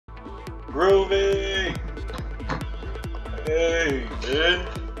Groovy! Hey, man.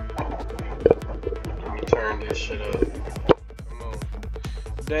 Let me turn this shit up. Come on.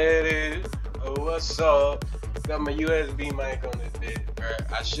 Daddy, oh, what's up? Got my USB mic on this bit.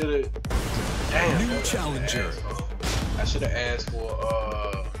 Right, I should've. Damn. New challenger. I should've asked for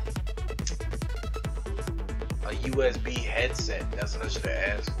a USB headset. That's what I should've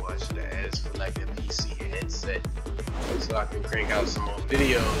asked for. I should've asked for like a PC headset so I can crank out some more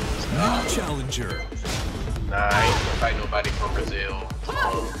videos. New challenger. Nah, I ain't gonna fight nobody from Brazil.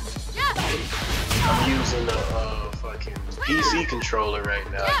 I'm using a fucking PC controller right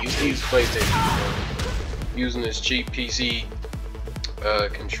now. I used to use PlayStation controller. Using this cheap PC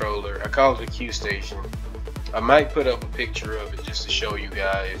controller. I call it a Q Station. I might put up a picture of it just to show you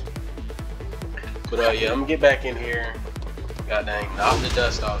guys. But yeah, I'm gonna get back in here. God dang, knock the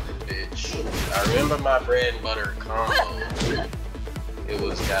dust off this bitch. I remember my bread and butter combo. It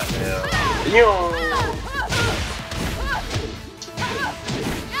was goddamn.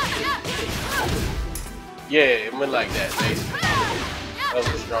 Yeah, it went like that, basically. That was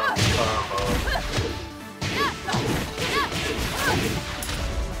a strong combo.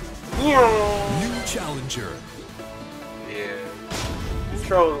 New challenger. Yeah.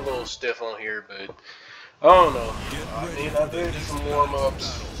 Control's a little stiff on here, but I don't know. I mean, I did some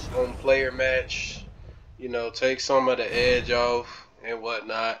warm-ups on player match. You know, take some of the edge off and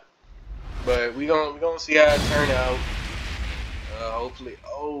whatnot. But we gonna see how it turn out. Hopefully.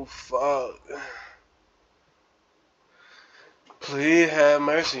 Oh fuck. Please have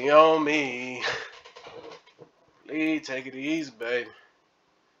mercy on me. Please take it easy, baby.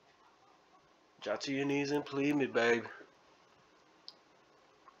 Drop to your knees and please me, baby.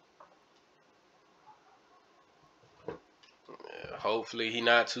 Yeah, hopefully he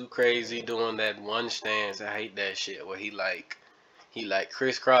not too crazy doing that one stance. I hate that shit where he like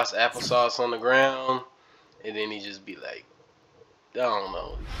crisscross applesauce on the ground and then he just be like, I don't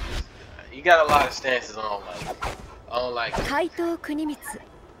know. He got a lot of stances I don't like it. I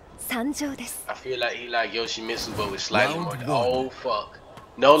feel like he like Yoshimitsu but with slightly more. Oh fuck.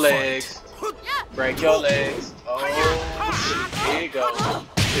 No legs. Break your legs. Oh shit. Here you go.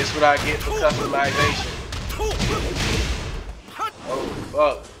 This is what I get for customization. Oh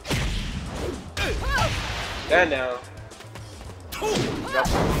fuck. Stand down.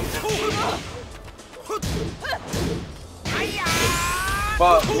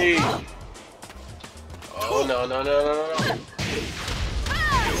 Fuck me. Oh no.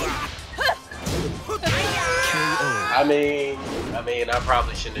 I mean, I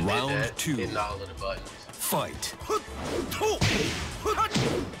probably shouldn't have did that. Hitting all of the buttons. Fight.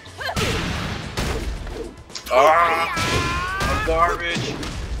 Ah, I'm garbage.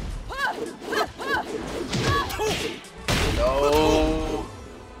 No.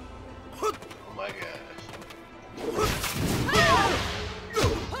 Oh my gosh.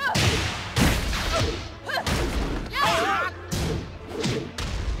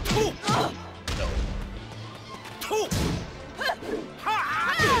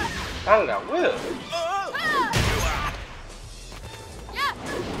 How did I whip?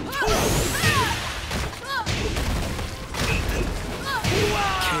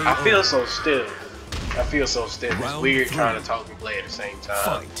 I feel so still. It's weird trying to talk and play at the same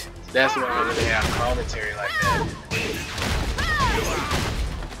time. That's why I really have commentary like that.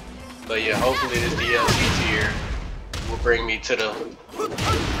 But yeah, hopefully this DLC tier will bring me to the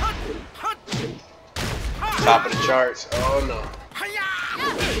top of the charts. Oh no.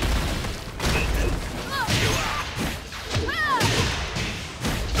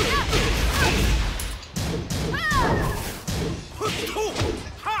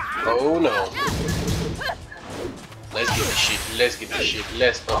 Oh no. Let's get this shit.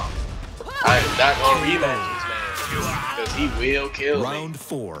 Let's go. I am not gonna rematch this man. Because he will kill me. Round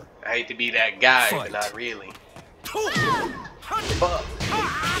 4. I hate to be that guy, but not really. Fuck.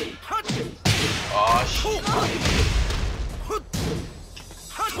 Oh shit.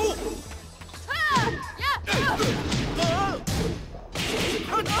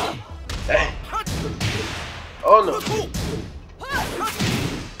 Dang. Oh no.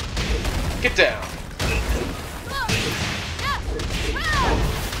 Get down.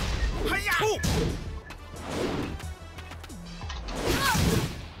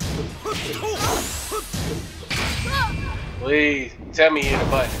 Please tell me you hit a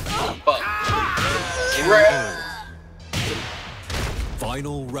button. Fuck.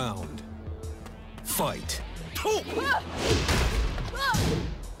 Final round. Fight.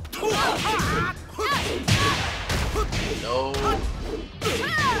 No.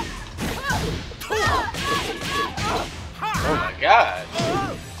 Oh my god.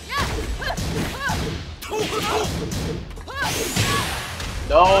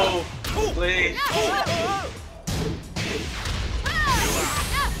 No, please.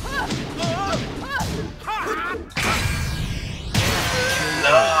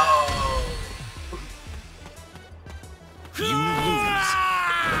 No. You lose.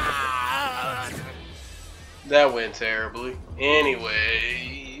 That went terribly.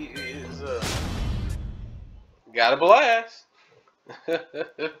 Anyways, got a blast. Yeah,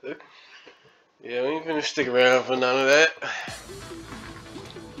 we ain't finna stick around for none of that.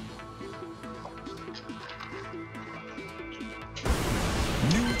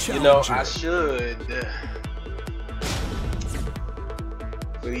 New challenger. You know, I should,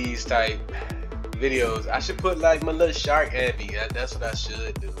 for these type videos, I should put like my little shark Abby. That's what I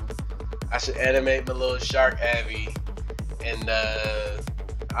should do. I should animate my little shark Abby, and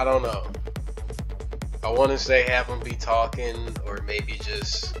I don't know. I want to say have him be talking, or maybe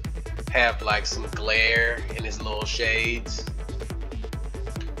just have like some glare in his little shades.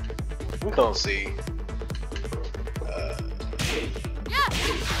 We gonna see.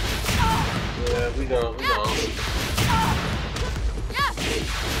 Yeah, we gonna.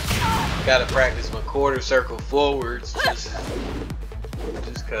 Gotta practice my quarter circle forwards, just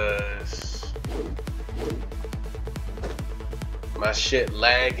cause my shit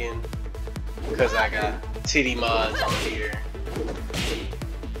lagging, cause I got titty mods on here.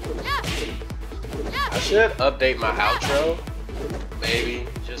 I should update my outro, maybe,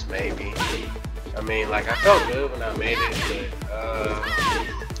 just maybe. I mean, like, I felt good when I made it,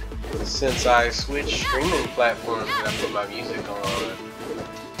 but since I switched streaming platforms and I put my music on,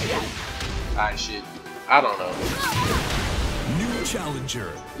 I don't know. New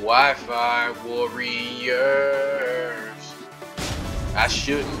challenger. Wi-Fi warriors. I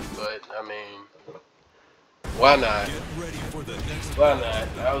shouldn't, but I mean, why not? Get ready for the next Why not?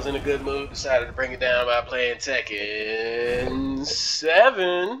 I was in a good mood, decided to bring it down by playing Tekken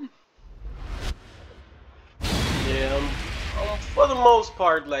 7. Yeah, I'm for the most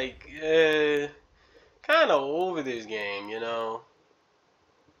part, like, kind of over this game, you know.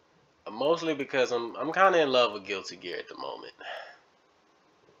 Mostly because I'm kind of in love with Guilty Gear at the moment.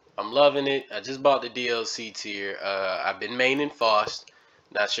 I'm loving it. I just bought the DLC tier. I've been maining Faust.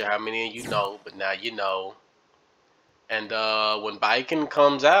 Not sure how many of you know, but now you know. And when Biken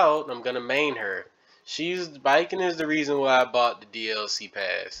comes out, I'm gonna main her. Biken is the reason why I bought the DLC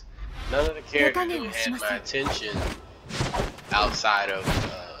pass. None of the characters really had my attention outside of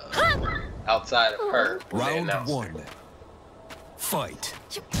her. round one. Fight.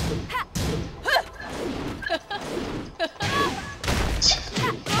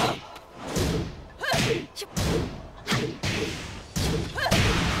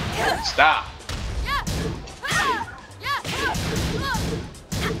 Stop.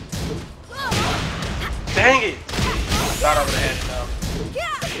 Dang it! Thought I would have had enough.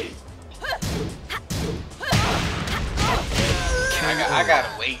 I gotta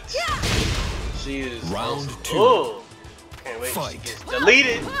wait. She is round two. Oh, can't wait. Fight. She gets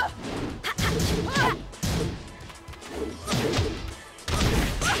deleted.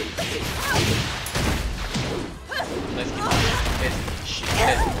 Let's get this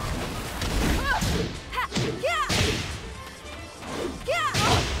shit.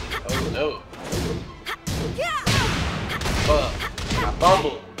 Oh no. Fuck. I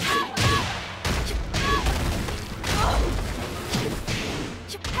fumbled.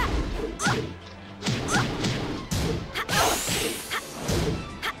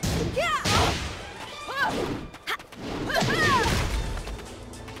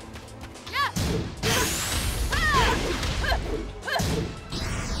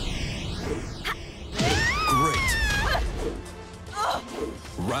 Great.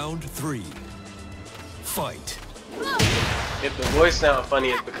 Round three. Fight. If the voice sounds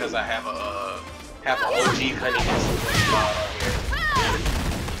funny, it's because I have a OG Honeyness mod on here.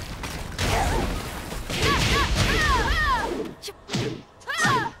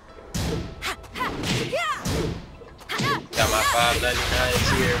 Got my 599s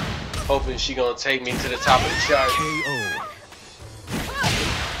here, hoping she gonna take me to the top of the chart. KO.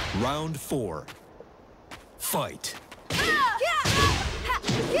 Round four. Fight.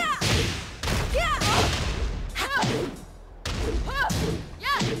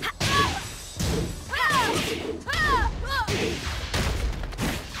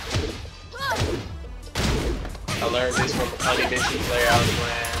 I learned this from the Honey Mission player I was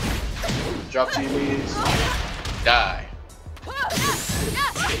playing. Drop to your knees. Die.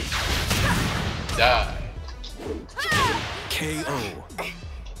 Die. KO.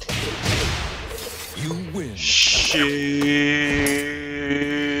 You win. Shit.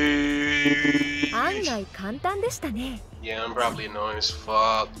 案外簡単でしたね。 Yeah, I'm probably annoying as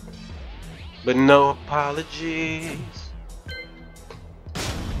fuck. But no apologies.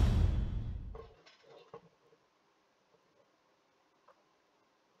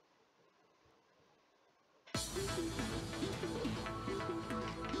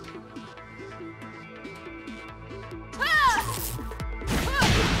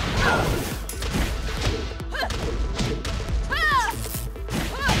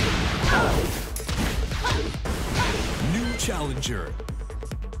 New challenger.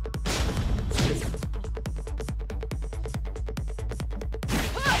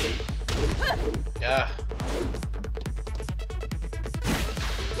 Yeah.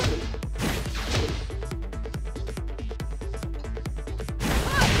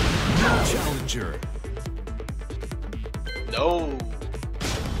 New challenger. No.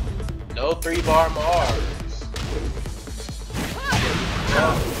 No 3-bar Mars.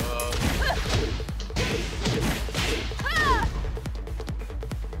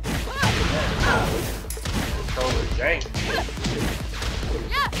 Controller jank.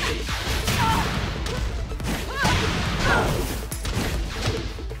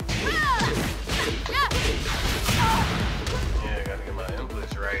 Yeah, I gotta get my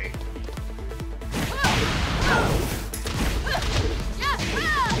inputs right.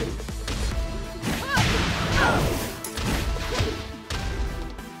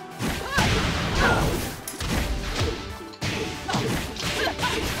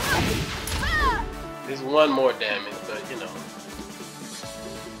 There's one more damage, but you know,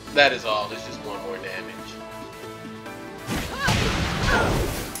 that is all. It's just one more damage.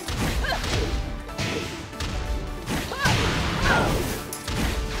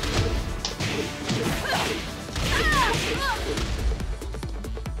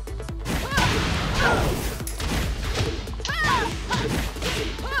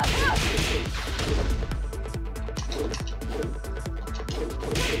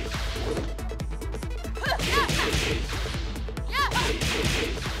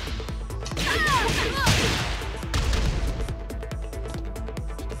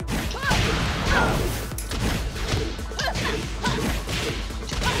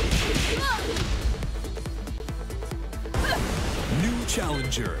 New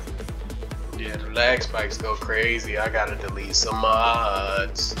challenger. Yeah, the lag spikes go crazy. I gotta delete some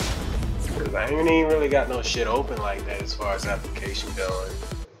mods. Cause I ain't even really got no shit open like that as far as application going.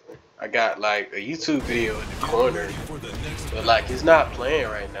 I got like a YouTube video in the corner, but like it's not playing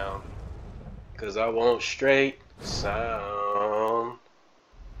right now. Cause I want straight sound.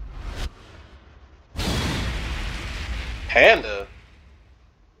 Panda?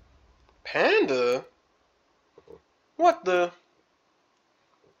 Panda? What the?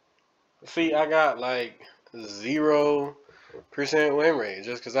 See, I got like 0% win rate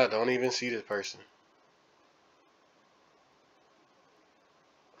just because I don't even see this person.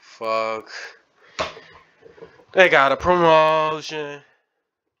 Fuck. They got a promotion.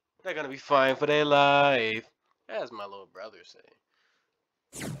 They're gonna be fine for their life. As my little brother say.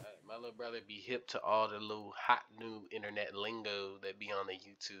 My little brother be hip to all the little hot new internet lingo that be on the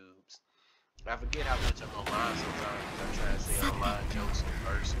YouTubes. I forget how much I'm online sometimes because I'm trying to say online jokes in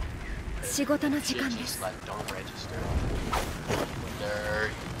person. 仕事の時 Shit 間で just す。 like don't register. Nerd.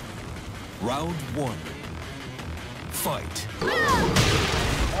 Round one. Fight.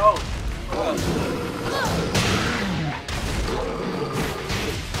 Oh.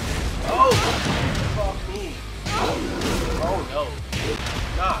 Oh. Fuck me. Oh no.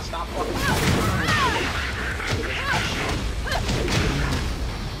 Nah, stop fucking.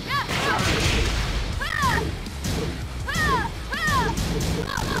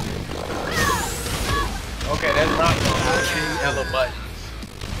 Okay, that's not gonna happen. Hella buttons.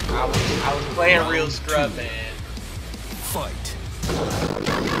 I was playing real scrub, man. Fight.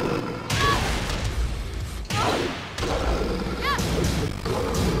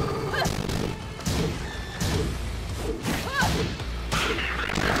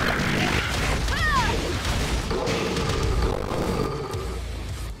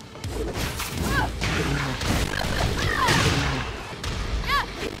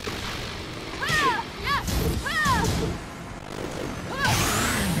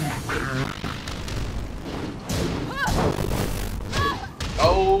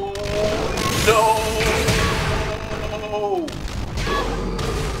 Oh no!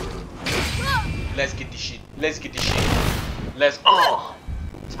 Let's get this shit. Let's get this shit. Let's top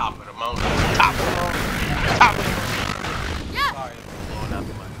of the mountain. Top of the mountain. Top of the mountain. Sorry, I'm blowing out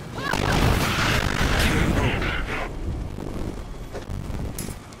the mic.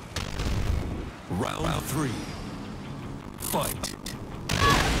 Round three. Fight.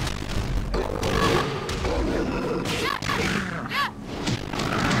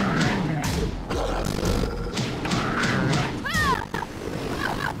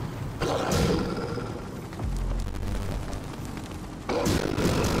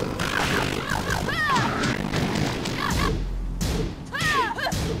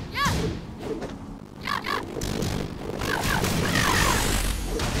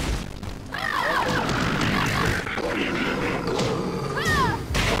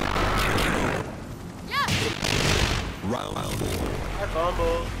 I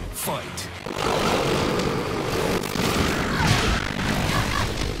fumbled. Fight.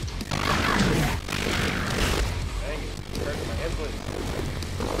 Dang it. Hurting my input.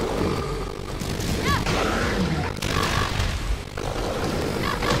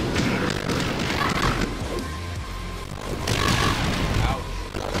 Ouch.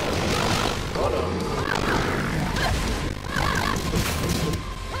 Hold on.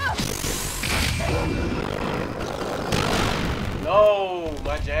 No,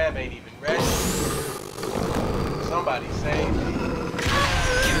 my jab ain't even ready. Somebody save me.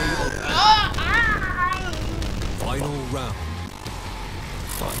 Final round.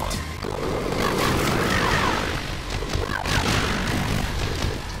 Fight.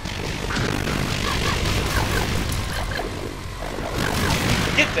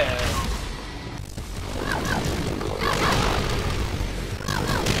 Get down.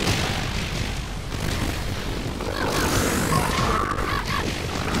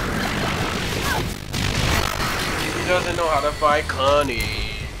 He doesn't know how to fight Connie.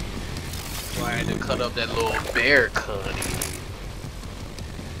 So I had to cut up that little bear Connie.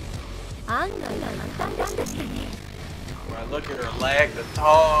 案外簡単でしたね。 When I look at her leg, the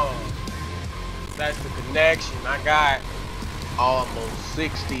tall. That's the connection. I got almost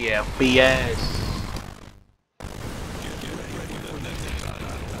 60 FPS.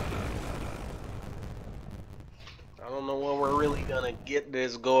 I don't know when we're really gonna get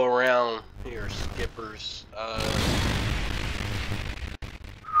this go around here, skippers.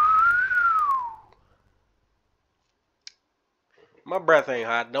 My breath ain't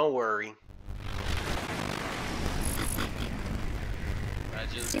hot, don't worry. I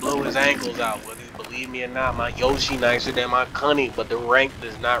just blew his ankles out, whether you believe me or not. My Yoshi nicer than my Connie, but the rank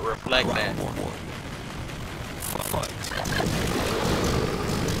does not reflect that. Fight.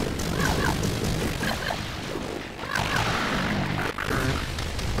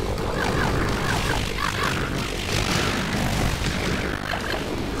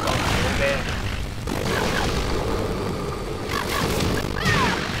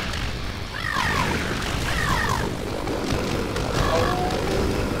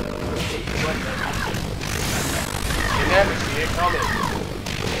 Never see it coming.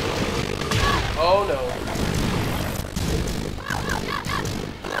 Oh no.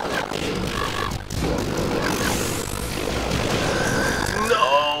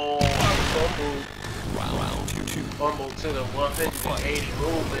 No! I fumbled. Round two. Fumbled to the 180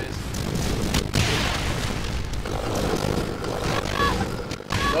 movements.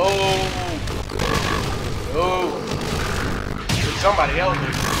 No! No! Somebody help me.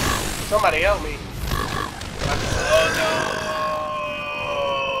 Somebody help me. Oh no!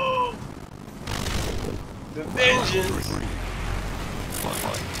 The vengeance!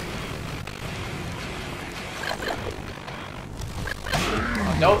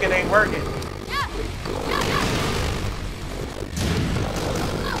 Oh, Doken ain't working.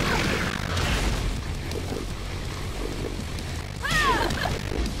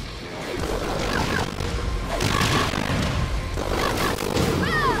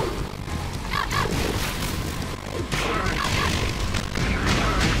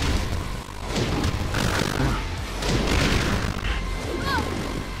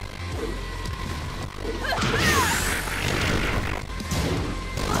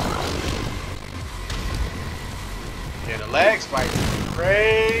 Yeah, the leg spikes are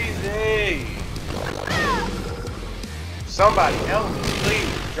crazy. Somebody help me,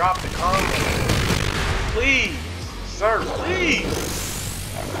 please. Drop the combo. Please, sir, please.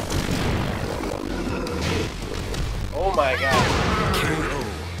 Oh my god.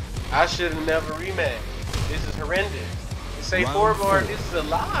 I should have never rematched. This is horrendous. This say forward, this is a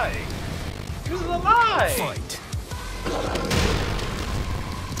lie. This is a lie. Fight.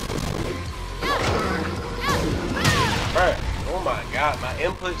 Bruh, oh my god, my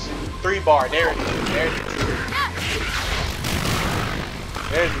inputs in 3-bar. There it is. There's the truth.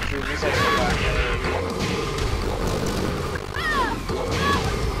 There's the truth. This ain't a lie.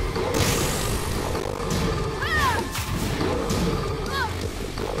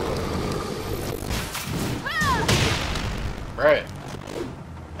 Bruh.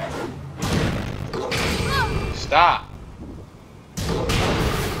 Stop.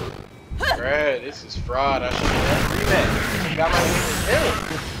 Bruh, this is fraud. I should have rematched. Got my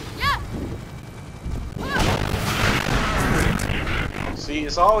win. See,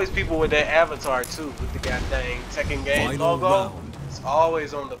 it's always people with that avatar too, with the goddamn Tekken game Final logo. round. It's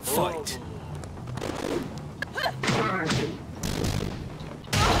always on the boom. Fight.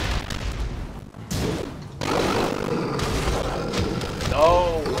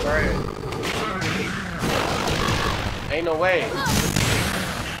 No, bruh. Ain't no way.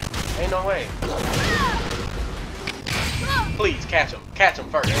 Ain't no way. Please catch him. Catch him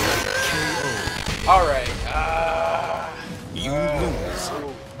first. Alright. You lose.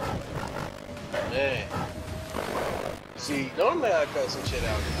 Man. See, normally I cut some shit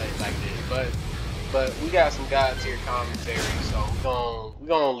out like this, but we got some God tier commentary, so we're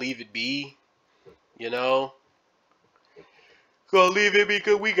gonna leave it be. You know? Gonna leave it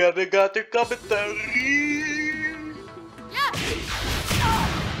because we got the commentary.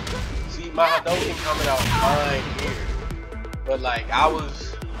 See, my Hadouken coming out fine here. But like I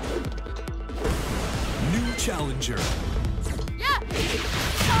was New challenger.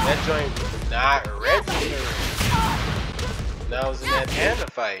 that joint was not regular. And I was in that panda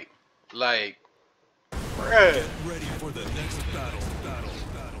fight. Like bruh. Ready for the next battle.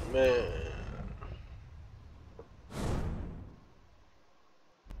 Man.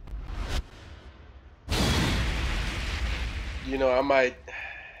 You know, I might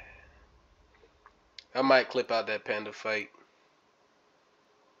clip out that panda fight.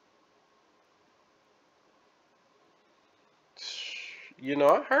 You know,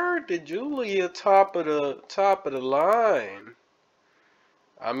 I heard that Julia top of the line.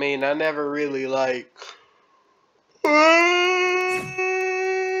 I mean, I never really like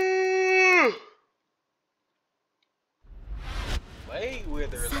played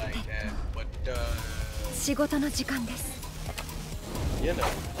with her like that, but 仕事の時間です。 you know,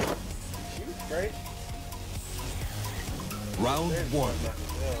 she was great. Round There's one.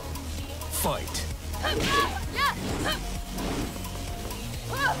 nothing else. Fight.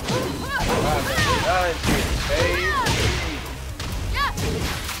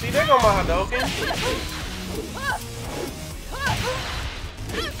 See, there go my Hadouken.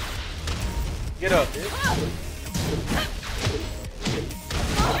 Get up, dude.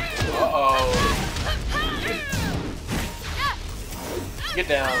 Uh-oh. Get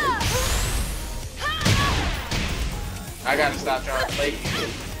down. I gotta stop trying to play you.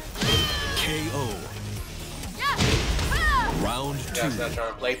 KO. Round I two. gotta stop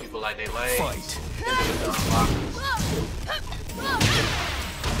trying to play people like they lame. Fight.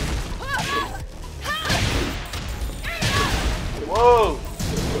 Whoa!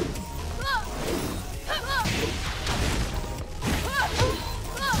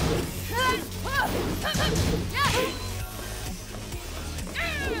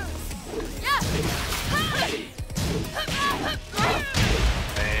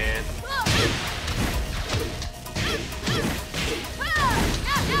 Man.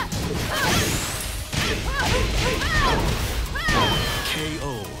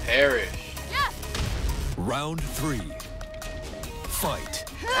 KO. Perish. Round three. Fight.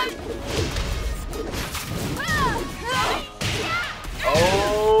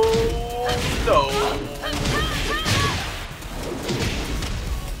 Oh no.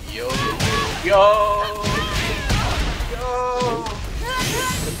 Yo. Yo. Yo.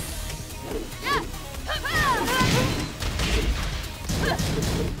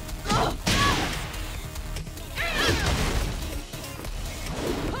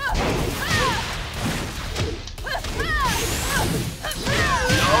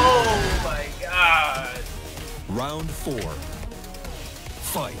 Oh my God. Round four.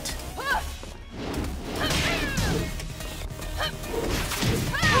 Fight.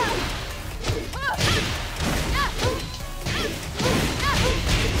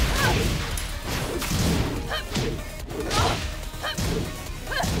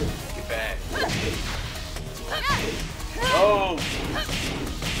 Get back. Oh.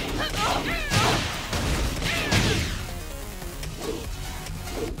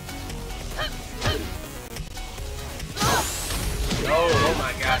 Oh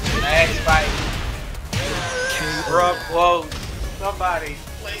my God. Last fight. Bruh, close. Somebody.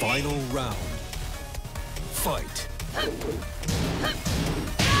 Please. Final round. Fight.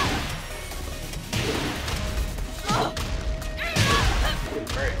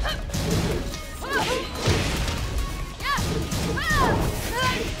 Great.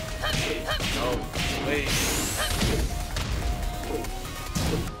 No, please.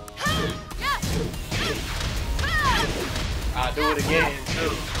 I'll do it again,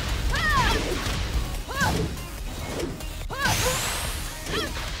 too.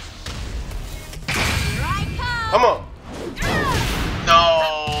 Come on. No.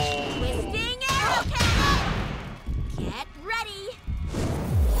 Twisting arrow cannon. Get ready.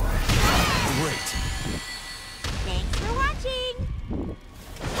 Great. Thanks for watching.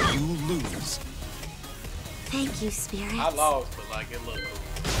 You lose. Thank you, spirits. I lost, but like it looked cool.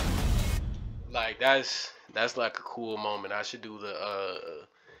 Like that's like a cool moment. I should do the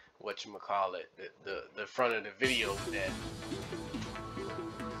whatchamacallit, the front of the video with that.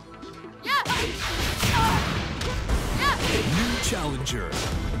 New challenger.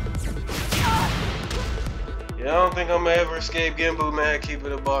 Yeah, I don't think I'm gonna ever escape Genbu, man. Keep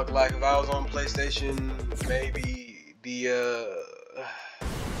it a buck. Like if I was on PlayStation, maybe the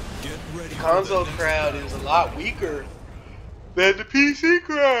Get ready. console crowd is a lot weaker than the PC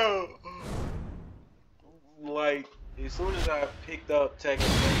crowd. Like as soon as I picked up Tekken on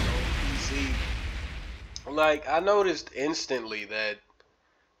PC, like I noticed instantly that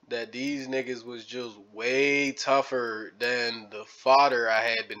these niggas was just way tougher than the fodder I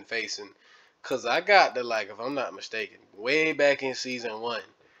had been facing. Cause I got to, like, if I'm not mistaken, way back in season 1,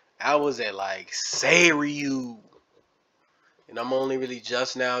 I was at like Seiryu. And I'm only really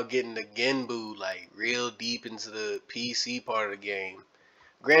just now getting the Genbu, like real deep into the PC part of the game.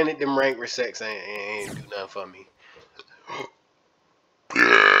 Granted, them rank resets ain't do nothing for me.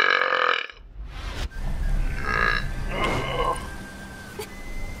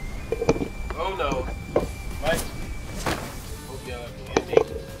 Oh no. Mike. Hope y'all can hear me.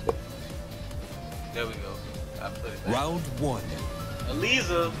 There we go. I put it back. Round 1.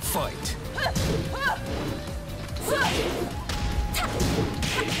 Aliza. Fight.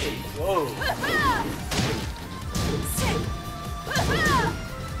 Whoa.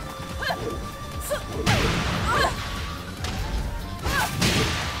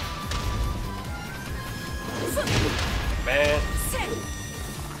 Man.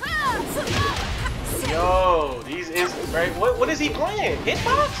 Yo, these instant break. What is he playing?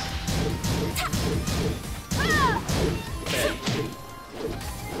 Hitbox? Man.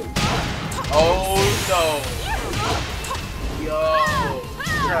 Oh no. Yo,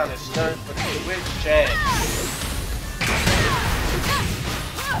 trying to stunt for the Twitch chat.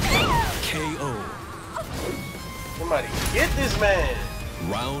 KO. Somebody get this man.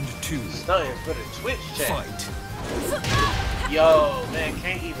 Round 2. Stunting for the Twitch chat. Fight. Yo, man,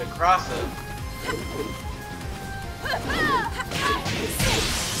 can't even cross him.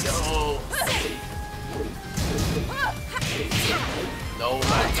 Yo. No,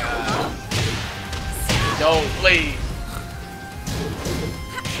 my God. No, please.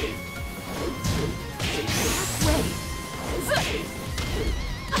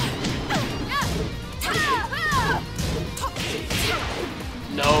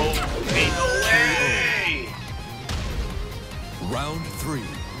 No, ain't no way. Round 3.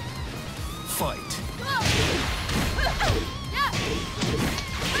 Fight.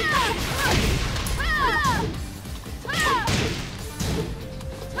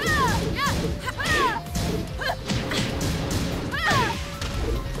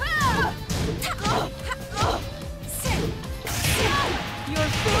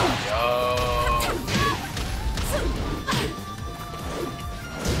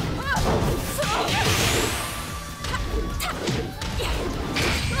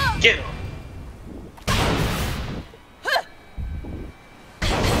 Get him.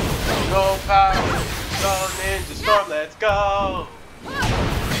 Go power, go ninja storm, let's go. Kill,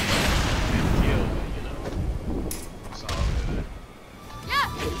 you know. It's all good.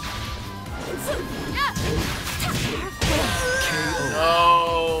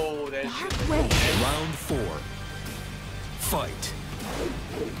 No, that shit. Round 4. Fight.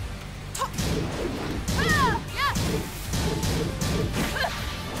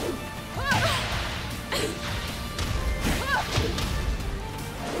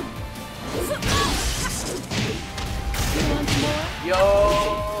 Yo.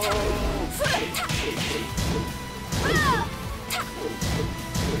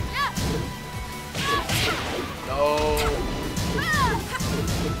 No.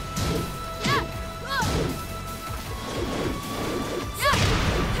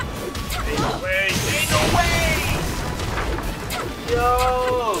 Ain't no way. Ain't no way. Yo.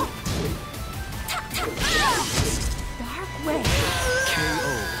 Dark way. KO.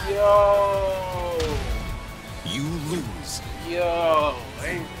 Yo. You lose. Yo.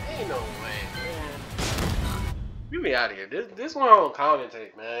 Ain't no way, man. We be out of here. This one on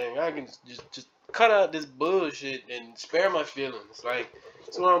commentate, man. I can just cut out this bullshit and spare my feelings. Like,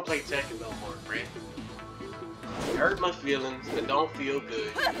 that's why I don't play Tekken no more, Brent. Hurt my feelings, but don't feel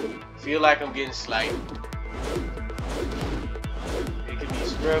good. Feel like I'm getting slighted. It can be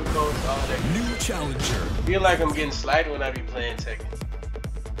scrub coats, all that. New challenger. Feel like I'm getting slighted when I be playing Tekken.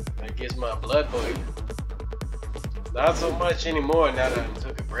 That gets my blood boiling. Not so much anymore now that I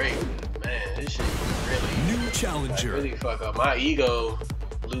took a break. Man, this shit really, New challenger. really fuck up my ego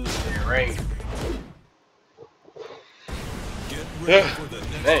losing in rank. Get ready for the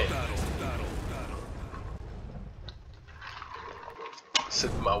next Man. battle.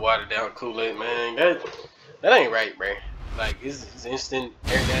 Sip my watered down Kool-Aid, man. That ain't right, man. Like it's instant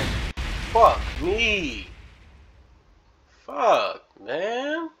air gas. Fuck me. Fuck,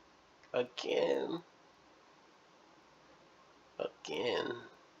 man. Again.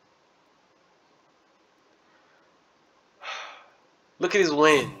 Look at his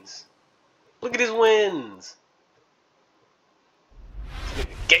wins. Look at his wins.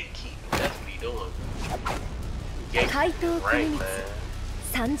 Gatekeeping. That's what he doing. Gatekeeping, right, man.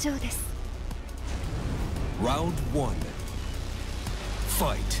 Round 1.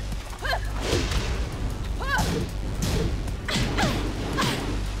 Fight.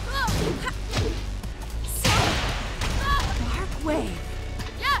 Dark wave.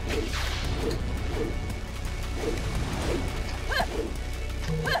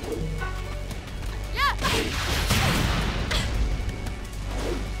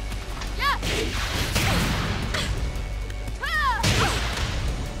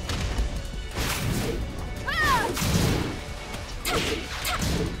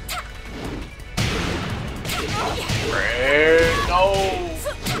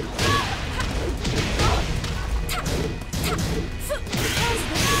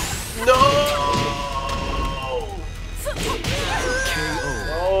 No!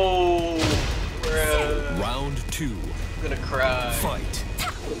 Round 2. I'm gonna cry. Fight.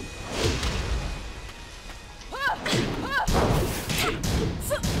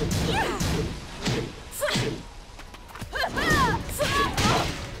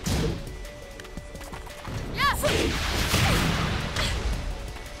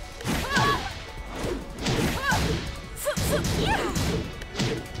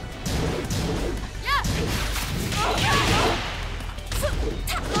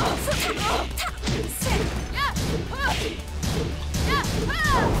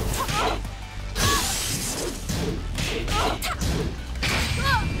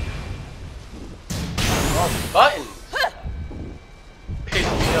 Button. Piss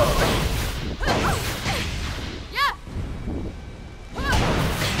me off.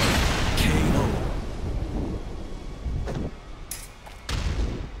 KO.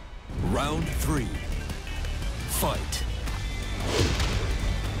 Round 3. Fight.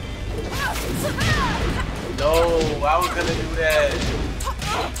 No, I was gonna do that.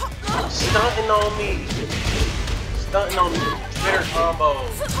 Stunting on me. Stunting on me. Twitter combo.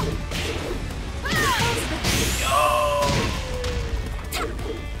 Yo.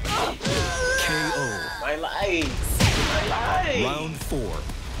 KO. My life. My life. Round 4.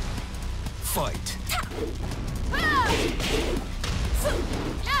 Fight.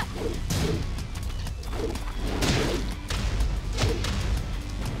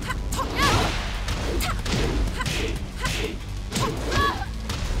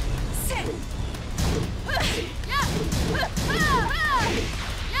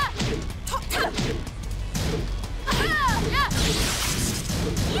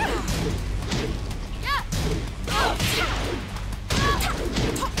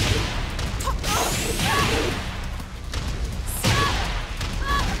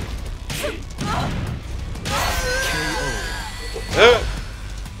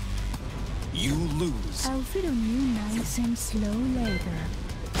 You lose. I'll feel you nice and slow later.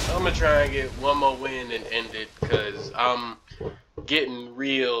 I'm gonna try and get one more win and end it, cause I'm getting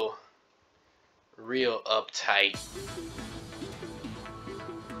real uptight.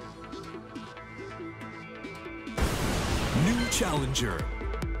 New challenger.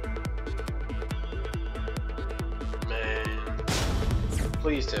 Man,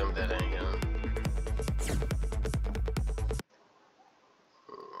 please tell me that ain't him.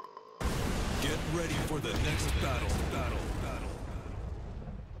 Get ready for the next battle.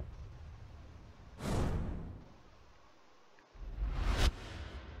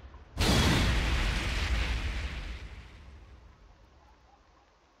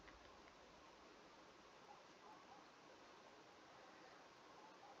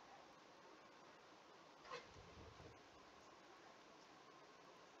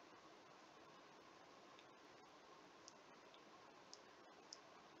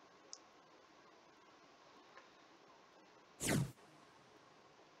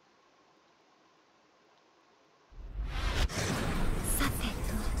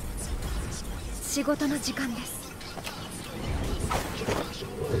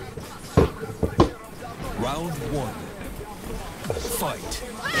 Round 1. Fight.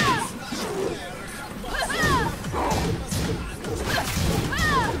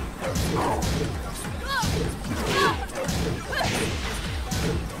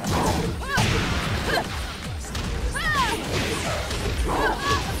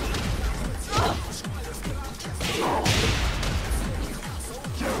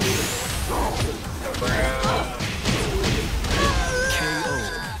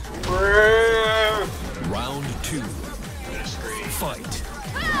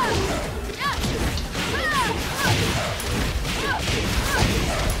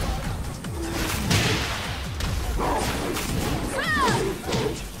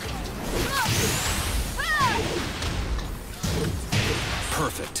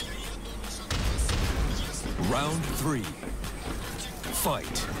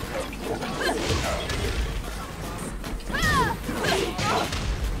 Fight.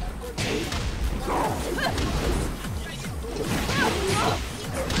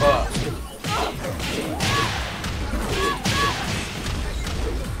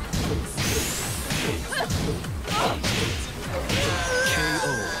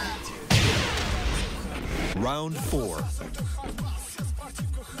 KO. Round 4.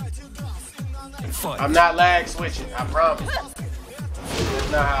 Fight. I'm not lag switching, I promise.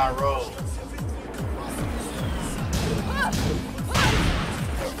 That's not how I roll.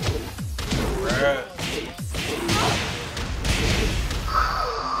 Bruh.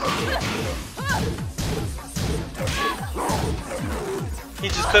 He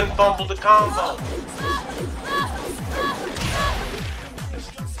just couldn't fumble the combo.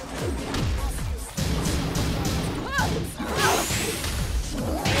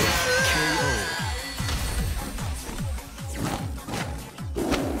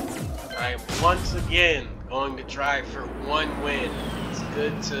 I am once again going to try for one win.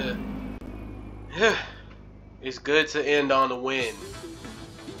 It's good to end on a win.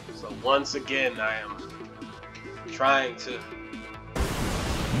 So once again, I am trying to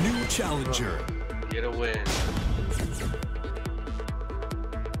New challenger. get a win.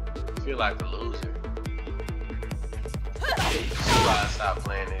 I feel like a loser. That's why I stopped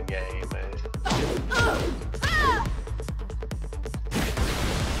playing that game, man.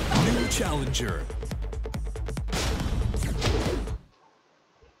 New challenger.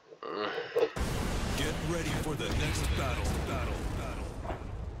 Get ready for the next battle.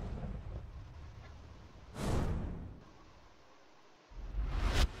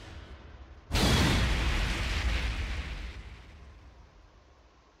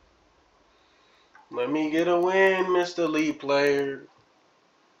 Let me get a win, Mr. Lead Player.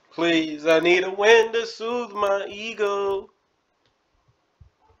 Please, I need a win to soothe my ego.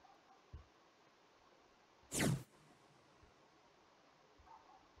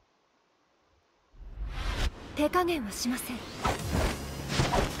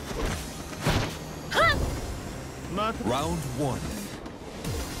 Round 1.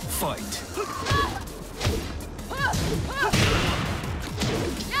 Fight.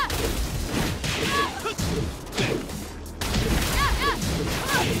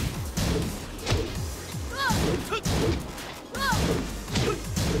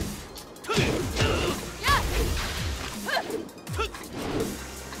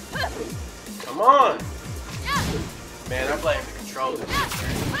 Come on. Man, I blame the controller. The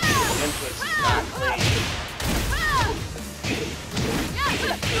inputs is not clean.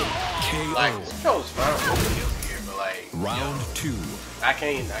 Like, this controller's fine with the here, but like, Round 2. I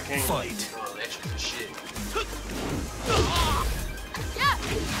can't Fight. leave it to electric and shit.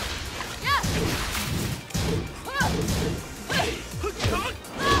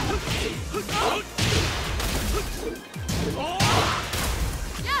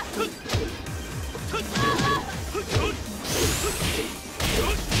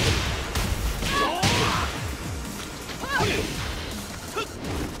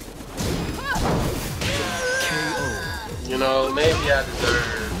 You know, maybe I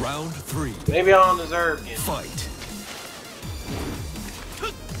deserve. Round 3. Maybe I don't deserve it. Fight.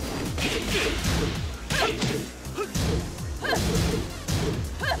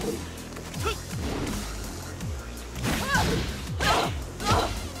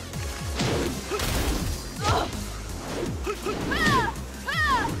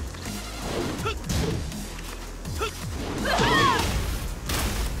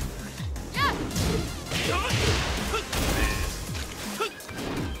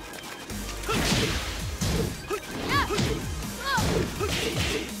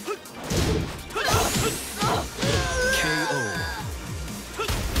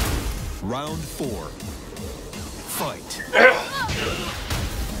 Round 4. Fight.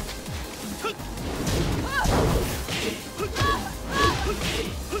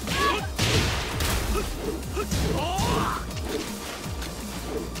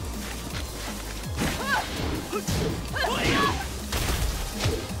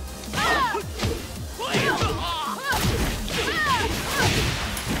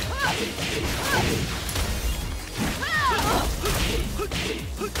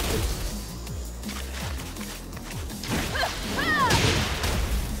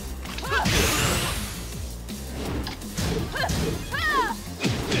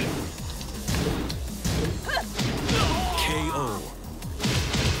 KO.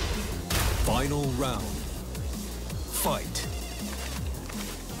 Final round. Fight.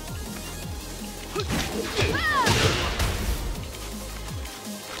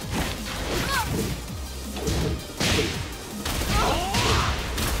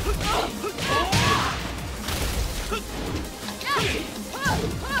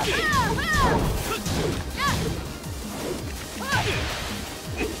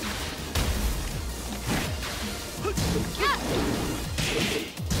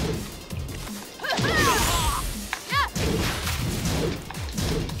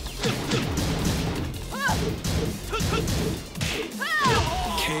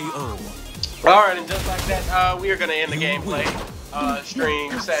 Alright, and just like that, we are gonna end the gameplay.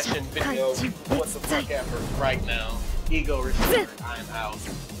 Stream, session, video, what the fuck ever, right now. Ego restored, I'm out.